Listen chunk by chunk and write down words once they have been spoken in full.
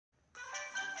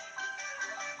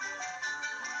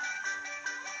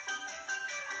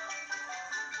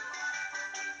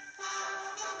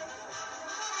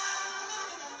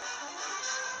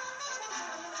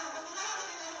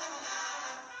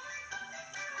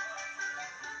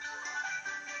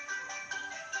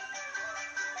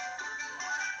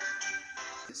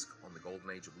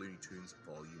Golden Age of Looney Tunes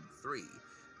Volume 3.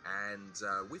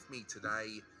 And with me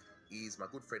today is my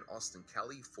good friend Austin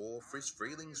Kelly for Friz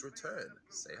Freeling's return.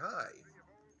 Say hi.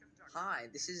 Hi,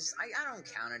 this is... I don't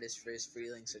count it as Friz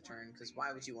Freeling's return, because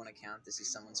why would you want to count this as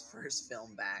someone's first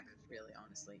film back, really,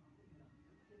 honestly?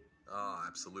 Oh,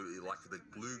 absolutely. Like the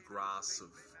bluegrass of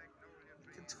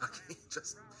Kentucky.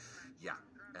 Just, yeah.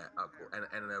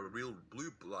 And a real blue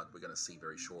blood we're going to see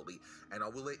very shortly. And I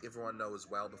will let everyone know as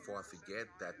well, before I forget,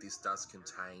 that this does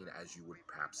contain, as you would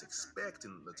perhaps expect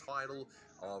in the title,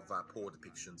 of poor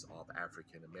depictions of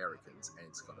African Americans. And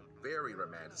it's got a very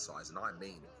romanticized, and I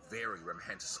mean very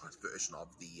romanticized version of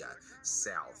the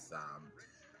South,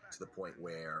 to the point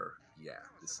where, yeah,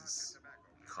 this is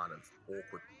kind of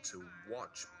awkward to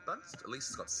watch, but at least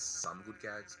it's got some good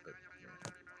gags. But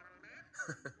yeah.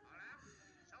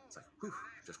 It's like, whew,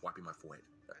 just wiping my forehead.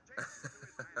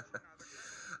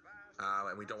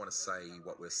 And we don't want to say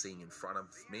what we're seeing in front of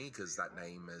me, because that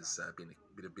name has been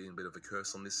a bit of a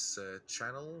curse on this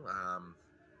channel.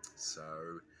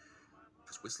 So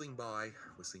just whistling by.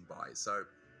 So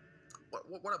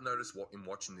what I've noticed in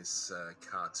watching this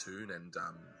cartoon, and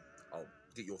I'll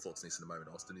get your thoughts on this in a moment,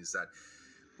 Austin, is that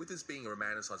with this being a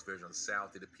romanticized version of the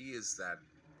South, it appears that,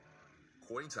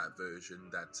 according to that version,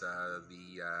 that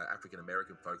the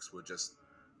African-American folks were just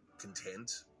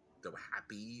content. They were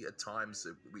happy at times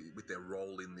with their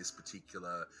role in this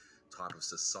particular type of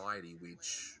society,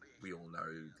 which we all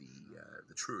know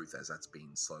the truth, as that's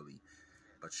been slowly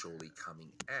but surely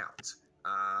coming out.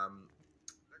 I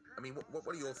mean, what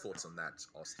are your thoughts on that,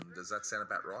 Austin? Does that sound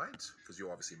about right? Because you're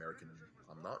obviously American and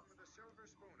I'm not.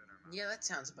 Yeah, that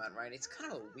sounds about right. It's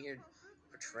kind of a weird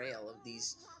portrayal of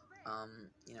these,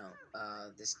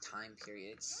 this time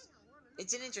period.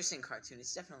 It's an interesting cartoon.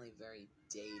 It's definitely very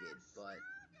dated, but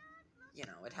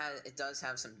it does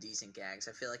have some decent gags.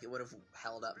 I feel like it would have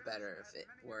held up better if it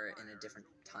were in a different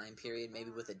time period,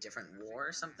 maybe with a different war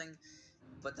or something.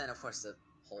 But then, of course, the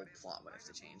whole plot would have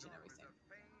to change and everything.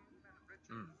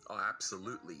 Oh,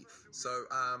 absolutely. So,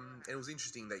 and it was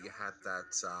interesting that you had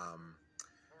that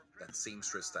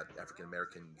seamstress, that African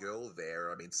American girl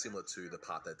there. I mean, similar to the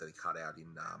part that they cut out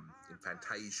in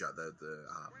Fantasia,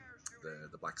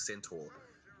 the Black Centaur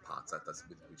parts.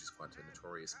 Which is quite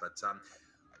notorious. But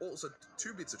also,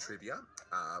 two bits of trivia.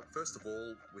 First of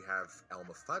all, we have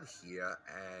Elmer Fudd here,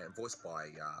 and voiced by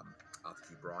Arthur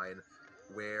Q. Bryan,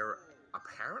 where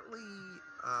apparently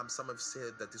some have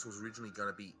said that this was originally going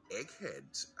to be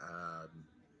Egghead.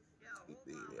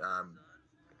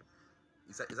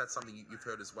 Is that something you've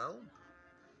heard as well?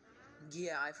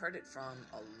 Yeah, I've heard it from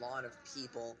a lot of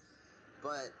people,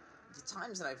 but the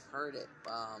times that I've heard it,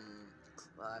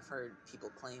 I've heard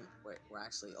people claim were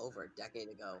actually over a decade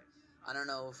ago. I don't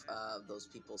know if those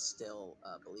people still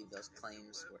believe those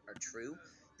claims are true.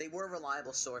 They were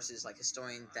reliable sources like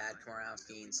historian Thad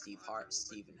Komorowski and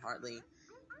Stephen Hartley.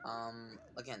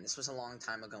 Again, this was a long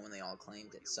time ago when they all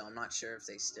claimed it, so I'm not sure if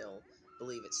they still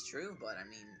believe it's true, but I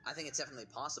mean, I think it's definitely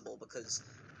possible, because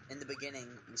in the beginning,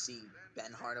 you see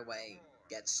Ben Hardaway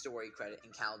gets story credit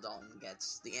and Cal Dalton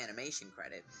gets the animation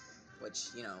credit, which,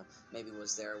 maybe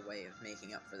was their way of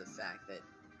making up for the fact that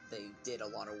they did a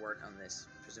lot of work on this,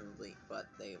 presumably, but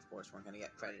they, of course, weren't going to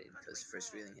get credited because Friz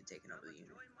Freeling had taken over the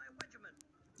unit.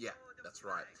 Yeah, that's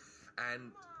right.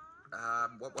 And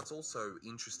what's also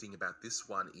interesting about this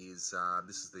one is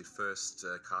this is the first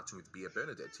cartoon with Bea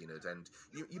Bernadette in it, and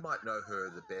you might know her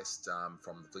the best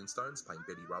from the Flintstones, playing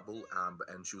Betty Rubble,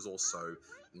 and she was also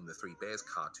in the Three Bears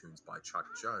cartoons by Chuck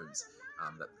Jones.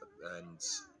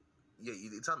 Yeah,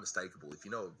 it's unmistakable. If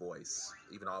you know her voice,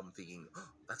 even I'm thinking, oh,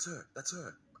 that's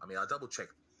her. I mean, I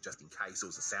double-checked just in case it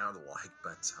was a sound alike,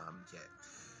 but yeah.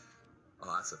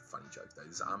 Oh, that's a funny joke, though.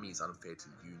 This army is unfair to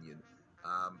the Union.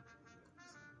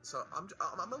 So I'm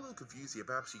a little confused here.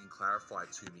 Perhaps you can clarify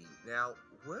it to me. Now,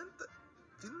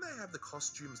 didn't they have the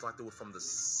costumes like they were from the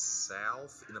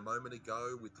South in a moment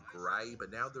ago with the grey,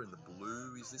 but now they're in the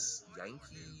blue? Is this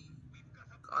Yankee?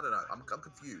 I don't know. I'm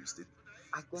confused.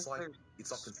 I guess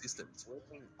It's not consistent.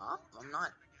 Switching up? I'm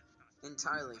not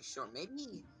entirely sure.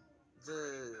 Maybe I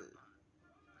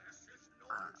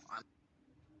don't know.